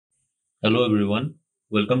Hello everyone,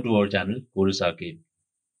 welcome to our channel Chorus Arcade.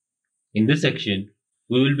 In this section,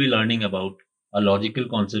 we will be learning about a logical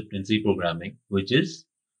concept in C programming, which is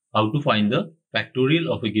how to find the factorial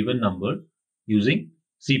of a given number using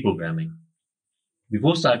C programming.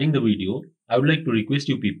 Before starting the video, I would like to request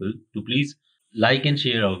you people to please like and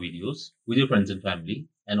share our videos with your friends and family,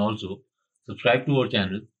 and also subscribe to our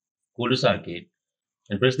channel Chorus Arcade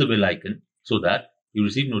and press the bell icon so that you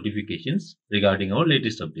receive notifications regarding our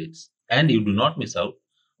latest updates and you do not miss out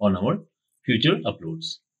on our future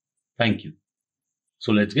uploads. Thank you.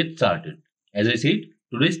 So let's get started. As I said,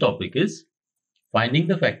 today's topic is finding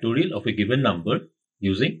the factorial of a given number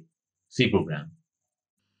using C program.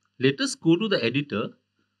 Let us go to the editor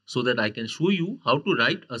so that I can show you how to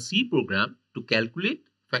write a C program to calculate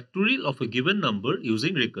factorial of a given number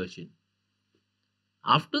using recursion.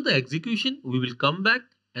 After the execution, we will come back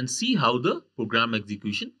and see how the program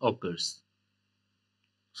execution occurs.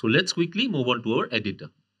 So let's quickly move on to our editor.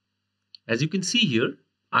 As you can see here,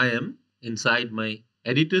 I am inside my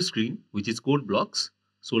editor screen, which is code blocks.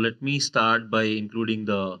 So let me start by including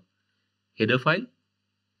the header file.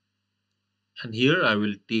 And here I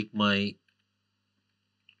will take my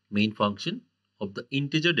main function of the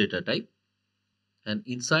integer data type. And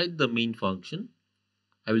inside the main function,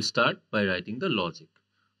 I will start by writing the logic.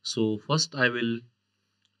 So first I will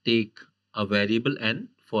take a variable n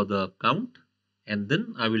for the count, and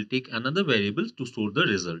then I will take another variable to store the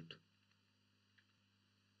result.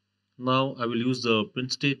 Now I will use the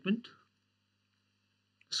print statement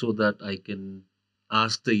so that I can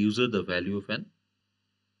ask the user the value of n.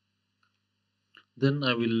 Then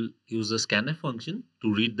I will use the scanf function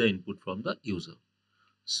to read the input from the user.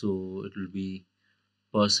 So it will be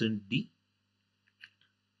 %d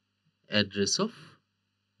address of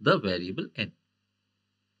the variable n.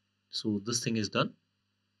 So this thing is done.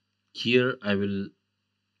 Here I will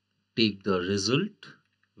take the result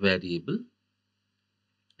variable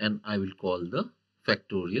and I will call the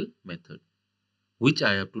factorial method, which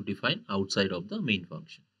I have to define outside of the main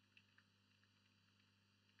function.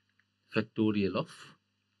 Factorial of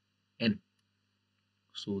n.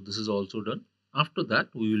 So this is also done. After that,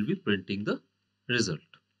 we will be printing the result.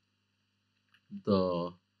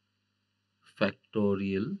 The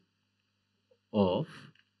factorial of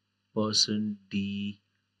 %d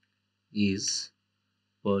is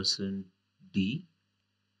 %d,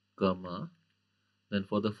 comma, then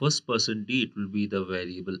for the first %d it will be the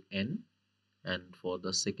variable n, and for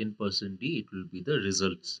the second %d it will be the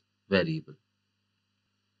results variable.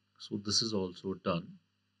 So this is also done,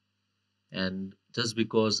 and just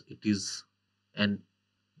because it is and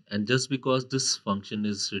just because this function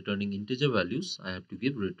is returning integer values, I have to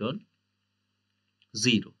give return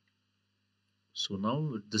 0. So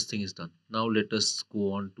now this thing is done. Now let us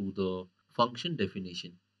go on to the function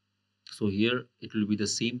definition. So here it will be the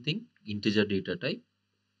same thing, integer data type,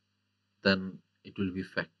 then it will be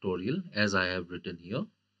factorial as I have written here.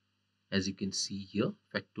 As you can see here,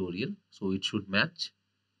 factorial, so it should match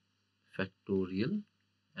factorial,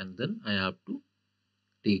 and then I have to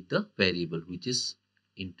take the variable which is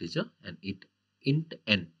integer and it int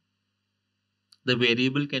n. The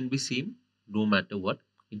variable can be same no matter what,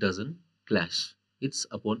 it doesn't clash, it's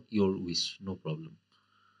upon your wish, no problem.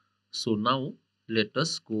 So now let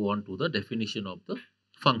us go on to the definition of the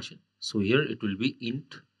function. So here it will be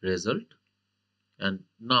int result, and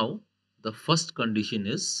now the first condition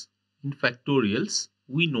is, in factorials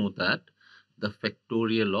we know that the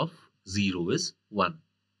factorial of 0 is 1.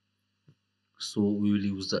 So we will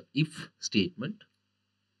use the if statement,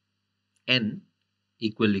 n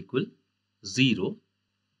equal 0,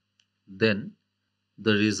 then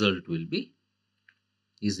the result will be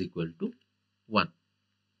is equal to 1.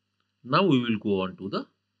 Now we will go on to the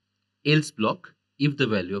else block. If the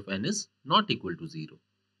value of n is not equal to 0,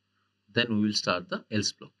 then we will start the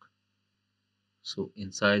else block. So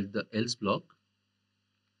inside the else block,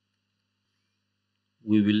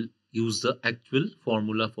 we will use the actual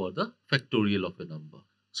formula for the factorial of a number.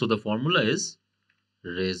 So the formula is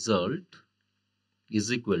result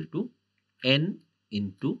is equal to n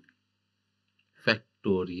into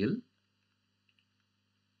factorial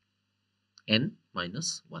n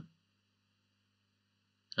minus 1.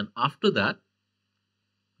 And after that,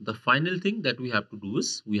 the final thing that we have to do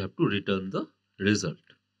is we have to return the result.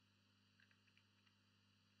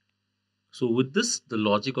 So with this, the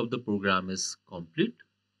logic of the program is complete.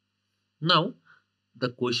 Now the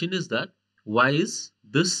question is that why is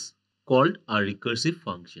this called a recursive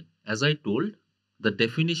function? As I told, the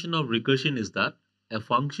definition of recursion is that a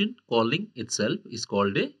function calling itself is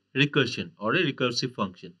called a recursion or a recursive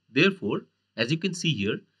function. Therefore, as you can see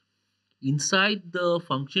here, inside the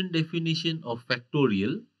function definition of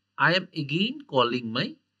factorial, I am again calling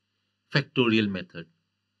my factorial method.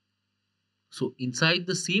 So inside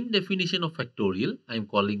the same definition of factorial, I am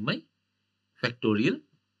calling my factorial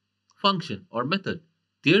function or method.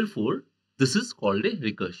 Therefore, this is called a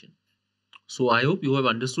recursion. So I hope you have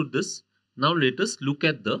understood this. Now let us look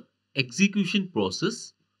at the execution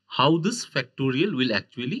process, how this factorial will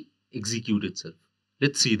actually execute itself.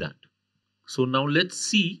 Let's see that. So now let's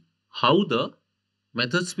see how the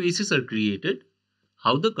method spaces are created,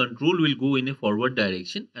 how the control will go in a forward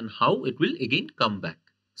direction, and how it will again come back.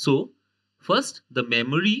 So first, the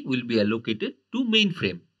memory will be allocated to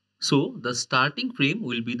mainframe. So the starting frame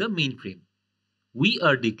will be the mainframe. We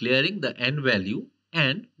are declaring the n value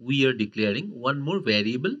and we are declaring one more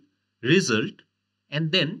variable result,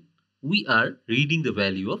 and then we are reading the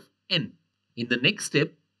value of n. In the next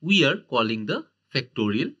step, we are calling the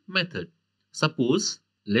factorial method. Suppose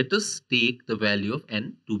let us take the value of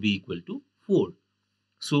n to be equal to 4.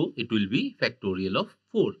 So it will be factorial of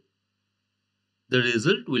 4. The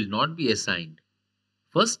result will not be assigned.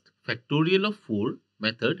 First, factorial of 4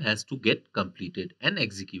 method has to get completed and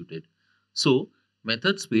executed. So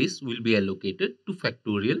method space will be allocated to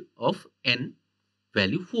factorial of n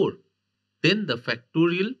value 4. Then the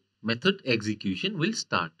factorial method execution will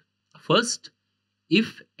start. First,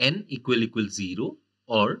 if n equal 0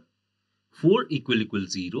 or 4 equal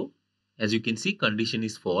 0, as you can see condition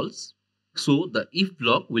is false. So the if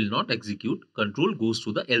block will not execute, control goes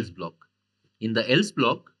to the else block. In the else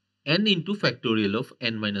block, n into factorial of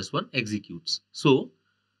n minus 1 executes. So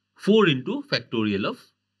 4 into factorial of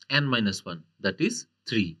n minus 1, that is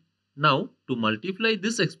 3. Now to multiply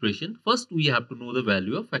this expression, first we have to know the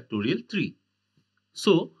value of factorial 3.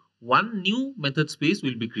 So one new method space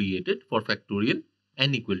will be created for factorial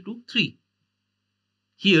n equal to 3.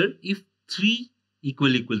 Here if 3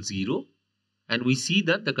 equal 0 and we see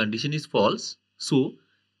that the condition is false, so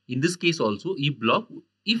in this case also if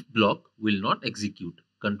block will not execute.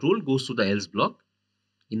 Control goes to the else block.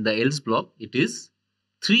 In the else block it is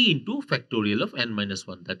 3 into factorial of n minus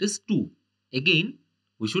 1, that is 2. Again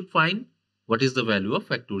we should find what is the value of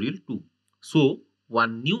factorial 2. So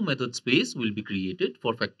one new method space will be created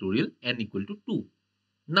for factorial n equal to 2.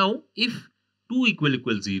 Now if 2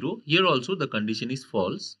 equal 0, here also the condition is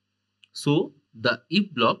false. So the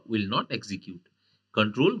if block will not execute.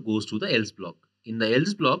 Control goes to the else block. In the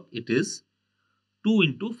else block it is 2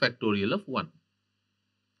 into factorial of 1.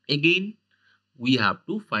 Again we have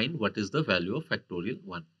to find what is the value of factorial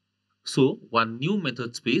 1. So one new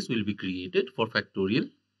method space will be created for factorial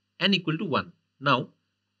n equal to 1. Now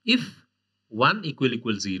if 1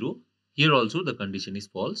 equal 0, here also the condition is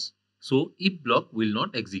false. So if block will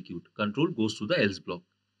not execute. Control goes to the else block.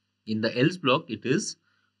 In the else block it is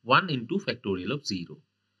 1 into factorial of 0.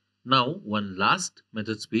 Now one last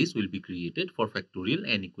method space will be created for factorial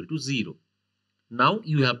n equal to 0. Now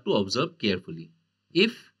you have to observe carefully.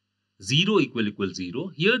 If 0 equal 0,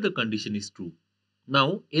 here the condition is true.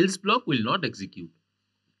 Now else block will not execute.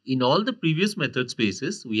 In all the previous method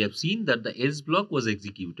spaces, we have seen that the else block was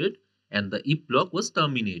executed and the if block was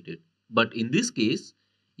terminated. But in this case,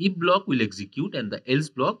 if block will execute and the else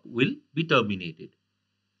block will be terminated.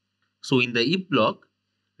 So in the if block,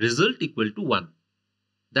 result equal to 1.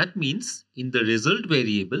 That means in the result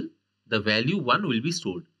variable, the value 1 will be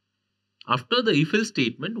stored. After the if else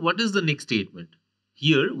statement, what is the next statement?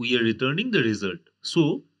 Here we are returning the result.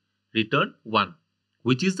 So return 1,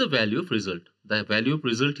 which is the value of result. The value of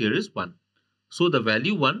result here is 1. So the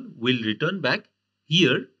value 1 will return back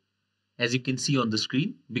here, as you can see on the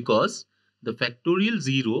screen, because the factorial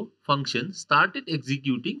 0 function started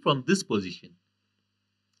executing from this position.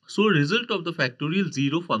 So result of the factorial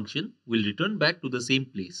 0 function will return back to the same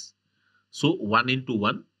place. So 1 into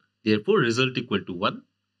 1, therefore result equal to 1.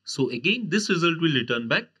 So again this result will return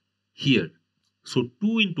back here. So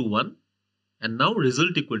 2 into 1 and now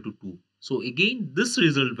result equal to 2. So again this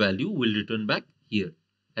result value will return back here,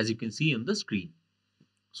 as you can see on the screen.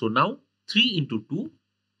 So now 3 into 2,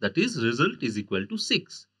 that is result is equal to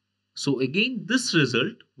 6. So again this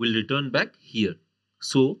result will return back here.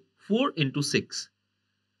 So 4 into 6.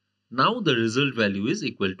 Now the result value is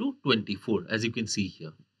equal to 24, as you can see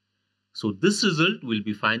here. So this result will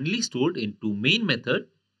be finally stored into main method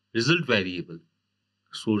result variable.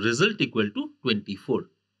 So result equal to 24.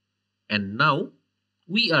 And now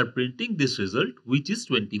we are printing this result, which is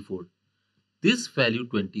 24. This value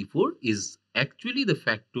 24 is actually the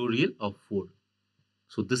factorial of 4.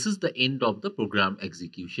 So this is the end of the program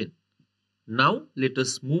execution. Now let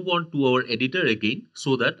us move on to our editor again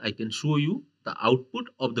so that I can show you the output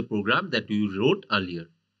of the program that we wrote earlier.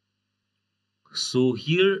 So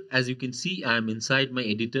here, as you can see, I am inside my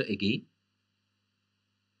editor again.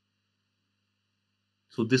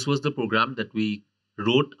 So this was the program that we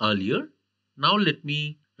wrote earlier. Now let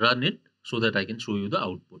me run it so that I can show you the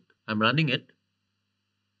output. I'm running it.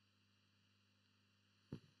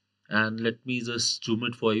 And let me just zoom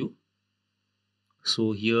it for you.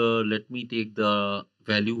 So here, let me take the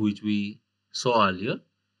value which we saw earlier.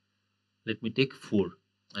 Let me take 4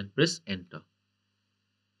 and press enter.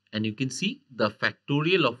 And you can see the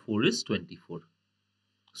factorial of 4 is 24.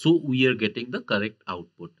 So we are getting the correct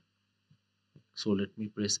output. So let me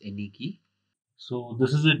press any key. So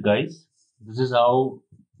this is it, guys. This is how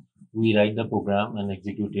we write the program and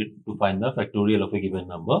execute it to find the factorial of a given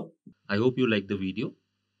number. I hope you like the video.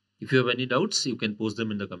 If you have any doubts, you can post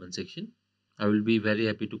them in the comment section. I will be very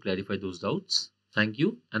happy to clarify those doubts. Thank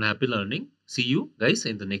you and happy learning. See you guys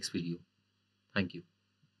in the next video. Thank you.